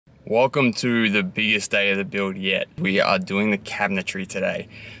Welcome to the biggest day of the build yet. We are doing the cabinetry today.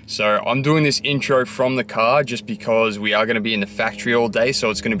 So I'm doing this intro from the car just because we are going to be in the factory all day, so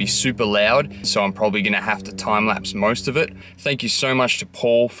it's going to be super loud. So I'm probably going to have to time lapse most of it. Thank you so much to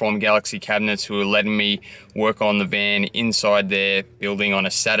Paul from Galaxy Cabinets who are letting me work on the van inside their building on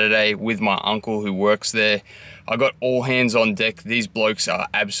a Saturday with my uncle who works there. I got all hands on deck. These blokes are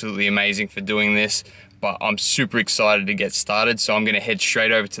absolutely amazing for doing this. But I'm super excited to get started, so I'm gonna head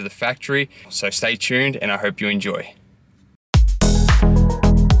straight over to the factory. So stay tuned and I hope you enjoy.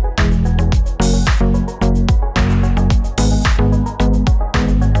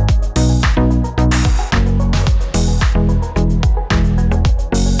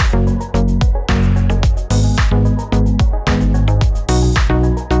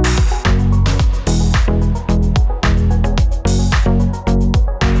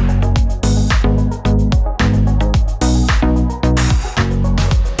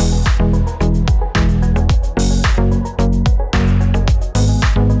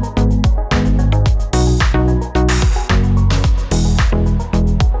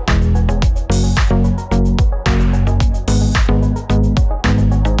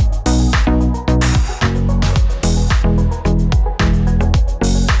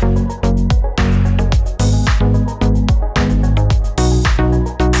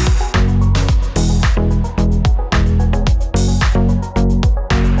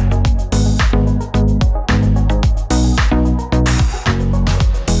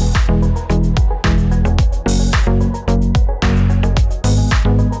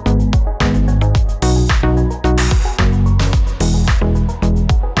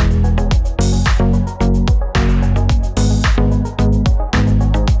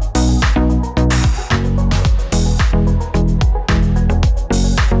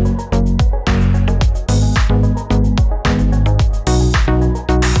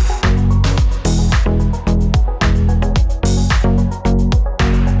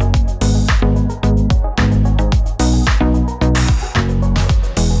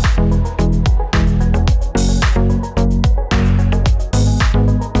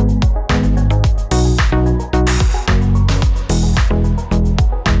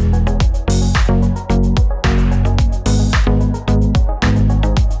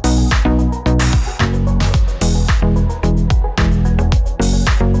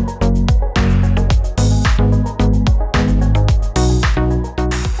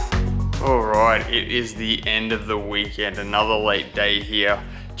 It is the end of the weekend, another late day here.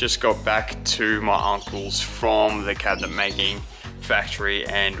 Just got back to my uncle's from the cabinet making factory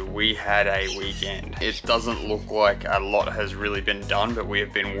and we had a weekend. It doesn't look like a lot has really been done, but we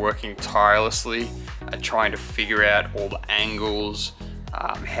have been working tirelessly at trying to figure out all the angles,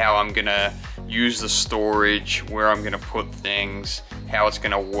 how I'm gonna use the storage, where I'm gonna put things, how it's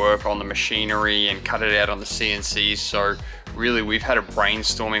gonna work on the machinery and cut it out on the CNCs. So really we've had a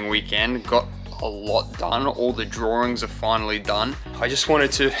brainstorming weekend, got a lot done. All the drawings are finally done. I just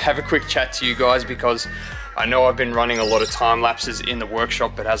wanted to have a quick chat to you guys because I know I've been running a lot of time lapses in the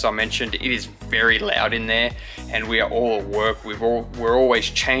workshop, but as I mentioned, it is very loud in there and we are all at work. We're always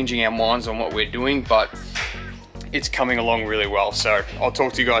changing our minds on what we're doing, but it's coming along really well. So I'll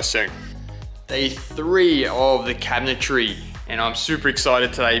talk to you guys soon. Day 3 of the cabinetry, and I'm super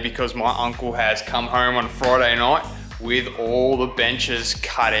excited today because my uncle has come home on Friday night with all the benches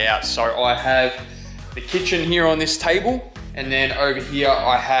cut out. So I have the kitchen here on this table, and then over here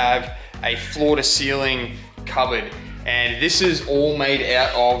I have a floor to ceiling cupboard. And this is all made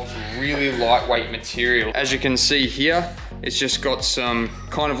out of really lightweight material. As you can see here, it's just got some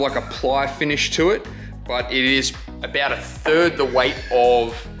kind of like a ply finish to it, but it is about 1/3 the weight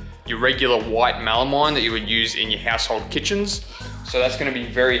of your regular white melamine that you would use in your household kitchens. So that's gonna be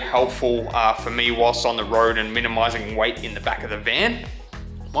very helpful for me whilst on the road and minimizing weight in the back of the van.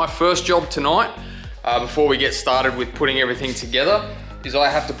 My first job tonight, before we get started with putting everything together, is I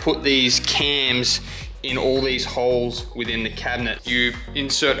have to put these cams in all these holes within the cabinet. You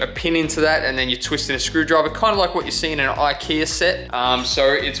insert a pin into that and then you twist in a screwdriver, kind of like what you see in an IKEA set.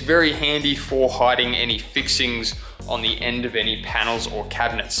 So it's very handy for hiding any fixings on the end of any panels or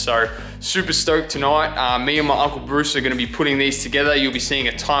cabinets. So super stoked tonight. Me and my Uncle Bruce are gonna be putting these together. You'll be seeing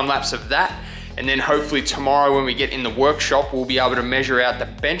a time lapse of that. And then hopefully tomorrow when we get in the workshop, we'll be able to measure out the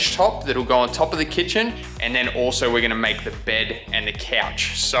bench top that'll go on top of the kitchen. And then also we're gonna make the bed and the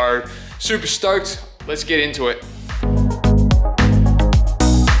couch. So super stoked, let's get into it.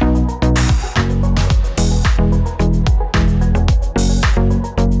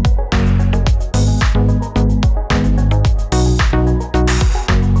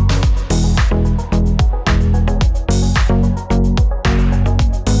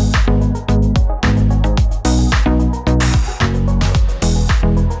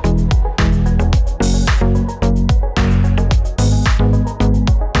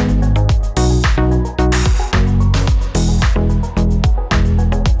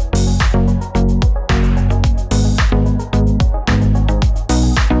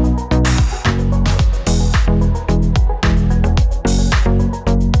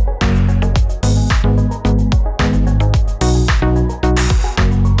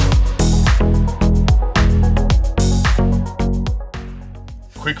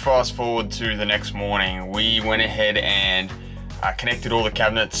 quick fast forward to the next morning. We went ahead and connected all the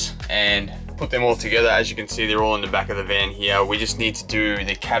cabinets and put them all together. As you can see, they're all in the back of the van here. We just need to do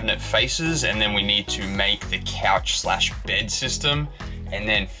the cabinet faces, and then we need to make the couch / bed system and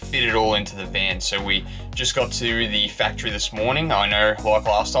then fit it all into the van. So we just got to the factory this morning. I know, like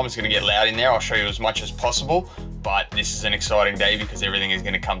last time, it's gonna get loud in there. I'll show you as much as possible, but this is an exciting day because everything is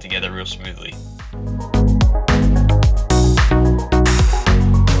gonna come together real smoothly.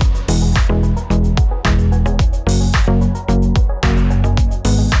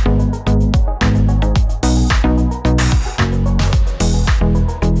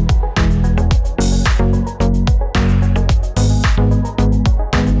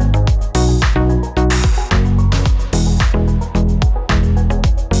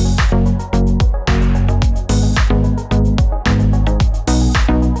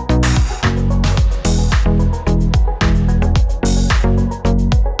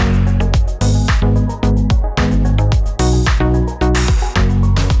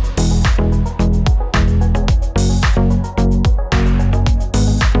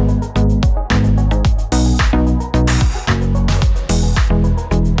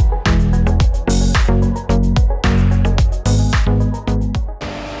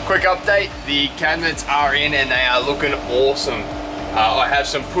 Quick update, the cabinets are in and they are looking awesome. I have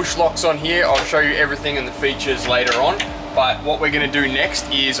some push locks on here. I'll show you everything and the features later on. But what we're gonna do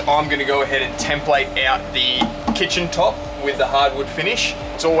next is I'm gonna go ahead and template out the kitchen top with the hardwood finish.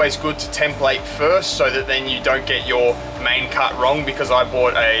 It's always good to template first so that then you don't get your main cut wrong, because I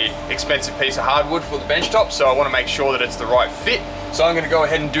bought a expensive piece of hardwood for the bench top, so I wanna make sure that it's the right fit. So I'm gonna go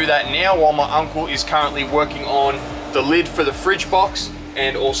ahead and do that now while my uncle is currently working on the lid for the fridge box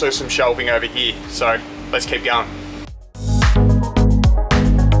and also some shelving over here. So let's keep going.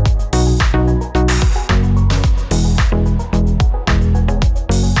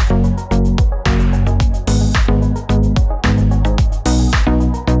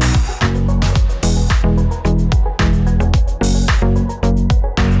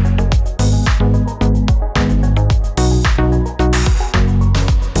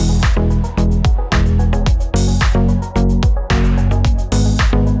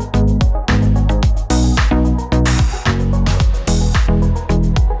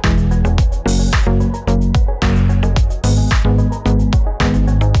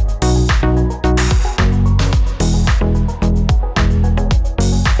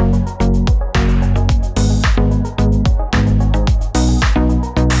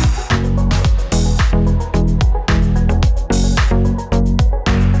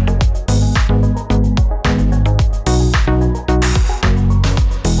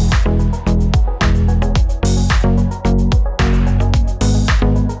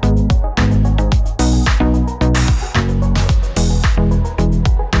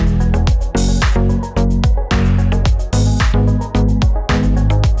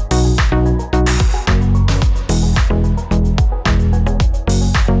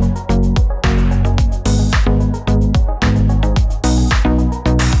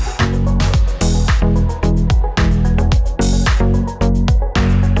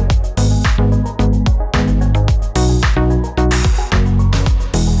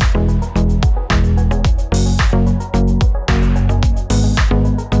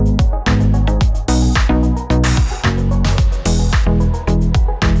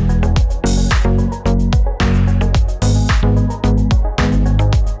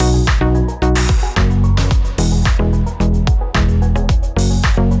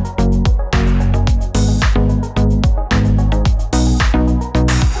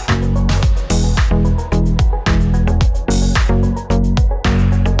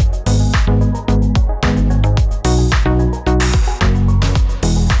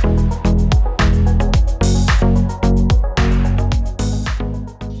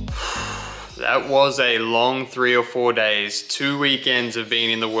 That was a long 3 or 4 days. 2 weekends of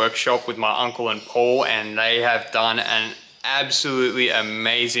being in the workshop with my uncle and Paul, and they have done an absolutely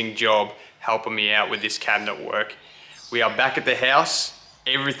amazing job helping me out with this cabinet work. We are back at the house.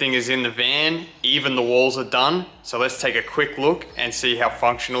 Everything is in the van, even the walls are done. So let's take a quick look and see how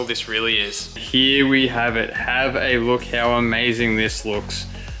functional this really is. Here we have it. Have a look how amazing this looks.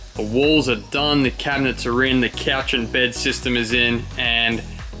 The walls are done, the cabinets are in, the couch and bed system is in, and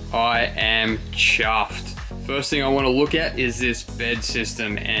I am chuffed. First thing I want to look at is this bed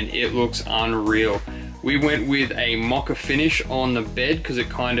system, and it looks unreal. We went with a mocha finish on the bed because it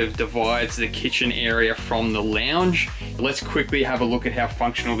kind of divides the kitchen area from the lounge. Let's quickly have a look at how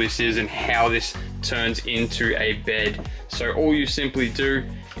functional this is and how this turns into a bed. So all you simply do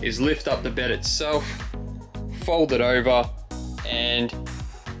is lift up the bed itself, fold it over, and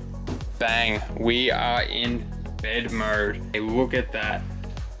bang, we are in bed mode. Hey, look at that.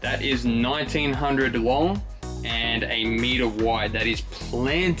 That is 1900 long and a meter wide. That is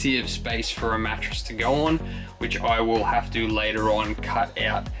plenty of space for a mattress to go on, which I will have to later on cut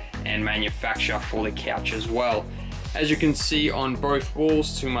out and manufacture for the couch as well. As you can see on both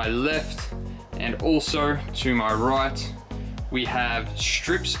walls to my left and also to my right, we have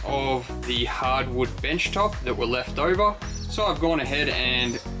strips of the hardwood bench top that were left over. So I've gone ahead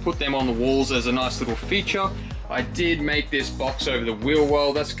and put them on the walls as a nice little feature. I did make this box over the wheel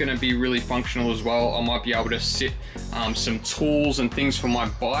well. That's gonna be really functional as well. I might be able to sit some tools and things for my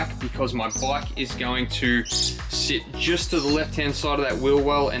bike, because my bike is going to sit just to the left-hand side of that wheel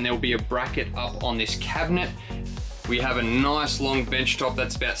well, and there'll be a bracket up on this cabinet. We have a nice long bench top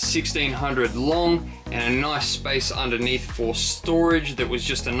that's about 1600 long, and a nice space underneath for storage. That was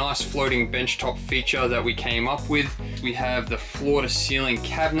just a nice floating bench top feature that we came up with. We have the floor to ceiling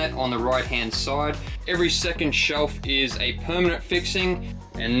cabinet on the right hand side. Every second shelf is a permanent fixing.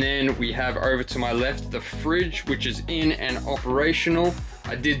 And then we have over to my left the fridge, which is in and operational.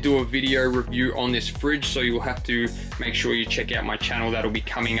 I did do a video review on this fridge, so you'll have to make sure you check out my channel. That'll be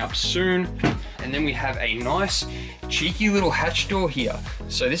coming up soon. And then we have a nice cheeky little hatch door here.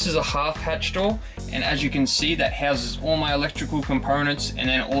 So this is a half hatch door, and as you can see, that houses all my electrical components and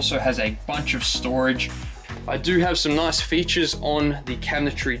then also has a bunch of storage. I do have some nice features on the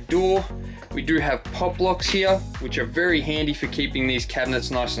cabinetry door. We do have pop locks here, which are very handy for keeping these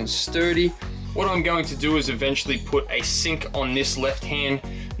cabinets nice and sturdy. What I'm going to do is eventually put a sink on this left-hand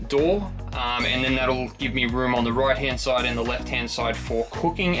door, and then that'll give me room on the right-hand side and the left-hand side for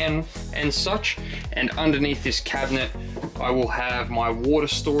cooking and such. And underneath this cabinet, I will have my water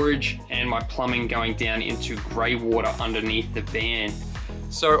storage and my plumbing going down into grey water underneath the van.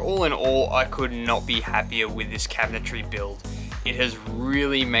 So all in all, I could not be happier with this cabinetry build. It has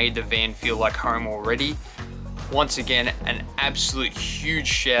really made the van feel like home already. Once again, an absolute huge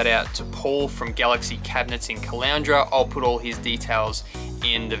shout out to Paul from Galaxy Cabinets in Caloundra. I'll put all his details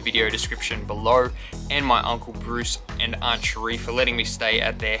in the video description below, and my Uncle Bruce and Aunt Cherie for letting me stay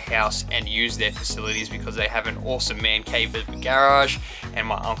at their house and use their facilities, because they have an awesome man cave of a garage, and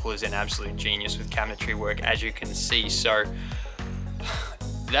my uncle is an absolute genius with cabinetry work, as you can see. So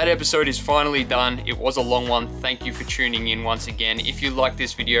that episode is finally done. It was a long one. Thank you for tuning in once again. If you like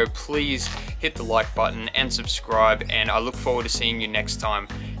this video, please hit the like button and subscribe, and I look forward to seeing you next time.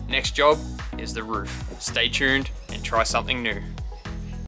 Next job is the roof. Stay tuned and try something new.